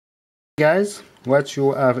Guys, what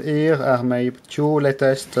you have here are my two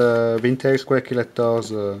latest vintage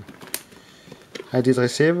calculators I did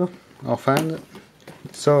receive or find.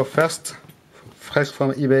 So first, fresh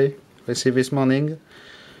from eBay, received this morning,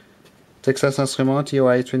 Texas Instruments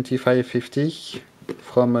EOI 2550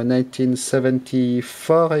 from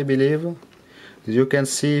 1974, I believe. As you can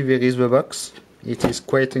see, there is the box. It is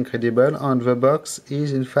quite incredible, and the box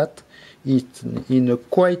is in fact in a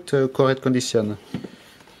quite correct condition.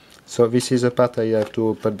 So this is the part I have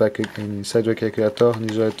to put back inside the calculator,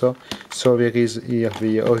 isolator. So there is here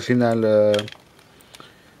the original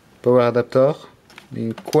power adapter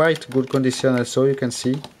in quite good condition also, you can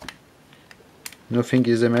see. Nothing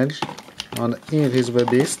is damaged. And here is the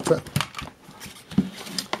beast.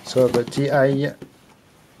 So the TI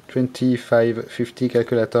 2550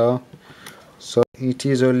 calculator. So it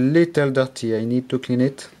is a little dirty, I need to clean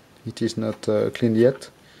it. It is not cleaned yet,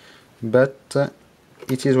 but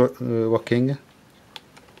it is working.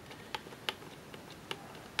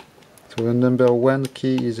 So the number 1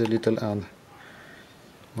 key is a little hard.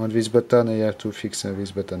 On this button I have to fix this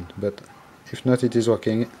button, but if not, it is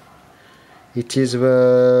working. It is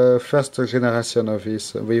the first generation of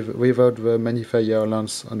this without the magnifier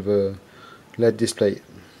lens on the LED display.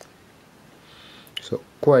 So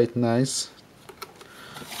quite nice.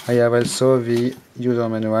 I have also the user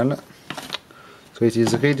manual. So it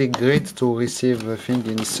is really great to receive the thing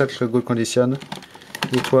in such a good condition.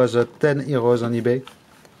 It was 10 euros on eBay,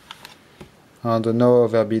 and no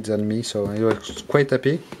other bids than me, so I was quite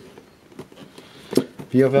happy.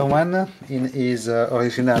 The other one in his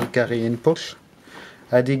original carry-in pouch.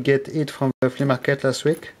 I did get it from the flea market last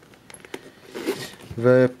week.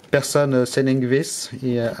 The person selling this,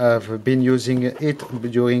 he have been using it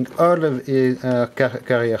during all of his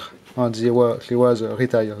career, and he was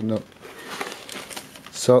retired now.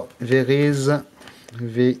 So there is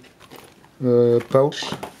the pouch.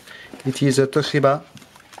 It is a Toshiba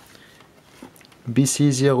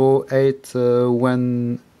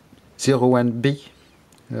BC080101B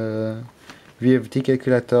VFD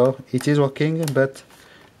calculator. It is working, but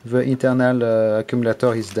the internal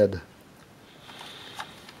accumulator is dead.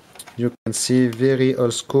 You can see very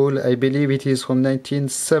old school. I believe it is from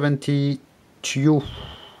 1972.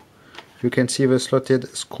 You can see the slotted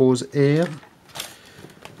screws here.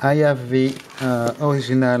 I have the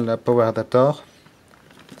original power adapter.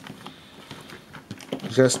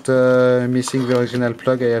 Just missing the original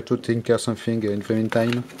plug. I have to tinker something in the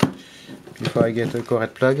meantime before I get a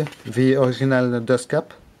correct plug. The original dust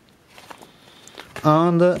cap.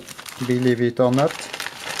 And, believe it or not,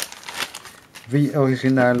 the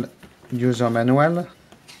original user manual.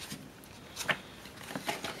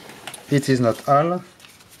 It is not all,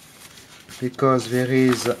 because there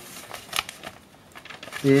is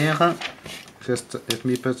here, just let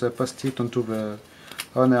me put the post-it onto the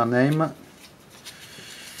owner name.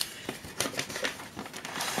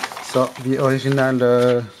 So the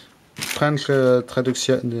original French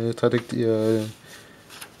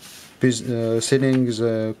selling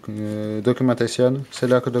documentation,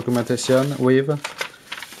 seller documentation with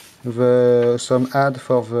some ad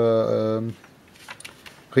for the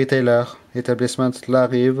retailer establishment La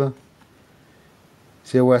Rive.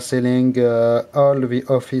 They were selling all the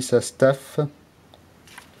office stuff,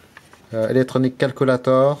 electronic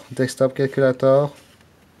calculator, desktop calculator,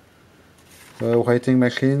 writing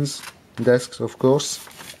machines, desks of course.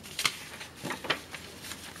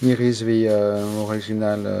 Here is the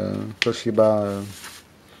original Toshiba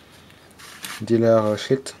dealer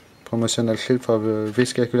sheet, promotional sheet for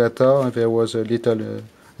this calculator. There was a little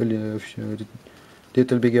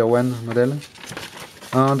bigger one model.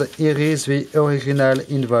 And here is the original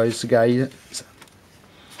invoice guide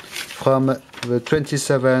from the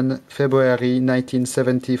 27 February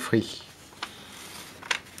 1973.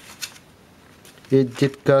 It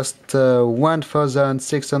did cost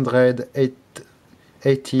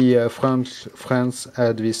 1,680 francs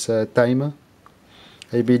at this time.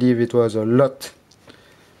 I believe it was a lot.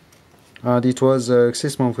 And it was a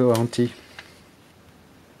 6-month warranty.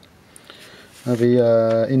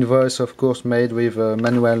 The invoice, of course, made with a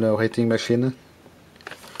manual writing machine,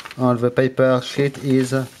 and the paper sheet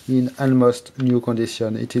is in almost new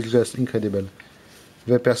condition. It is just incredible.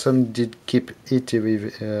 The person did keep it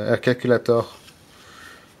with a calculator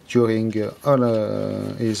during all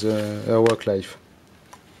his work life.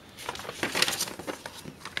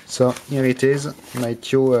 So here it is, my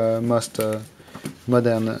two most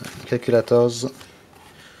modern calculators.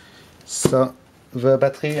 So the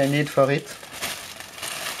battery I need for it,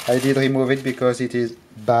 I did remove it because it is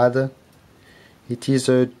bad. It is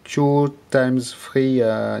a 2x3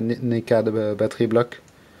 NICAD battery block,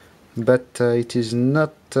 but it is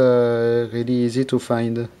not really easy to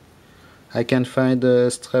find. I can find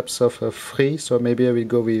straps of 3, so maybe I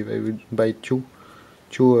will buy two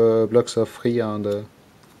blocks of 3 and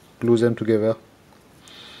glue them together.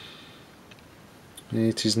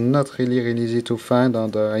 It is not really easy to find,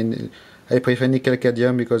 and I prefer nickel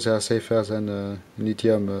cadmium because they are safer than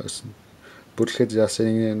lithium bullshit they are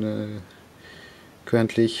selling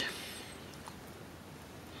currently.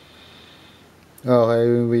 Or I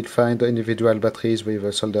will find individual batteries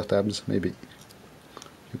with solder tabs, maybe.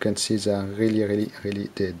 You can see they are really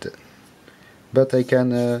dead. But I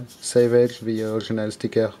can salvage the original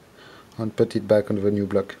sticker and put it back on the new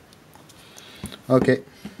block. Okay,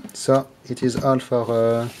 so it is all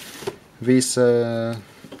for this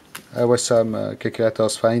awesome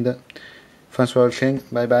calculators find. Thanks for watching,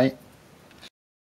 bye bye.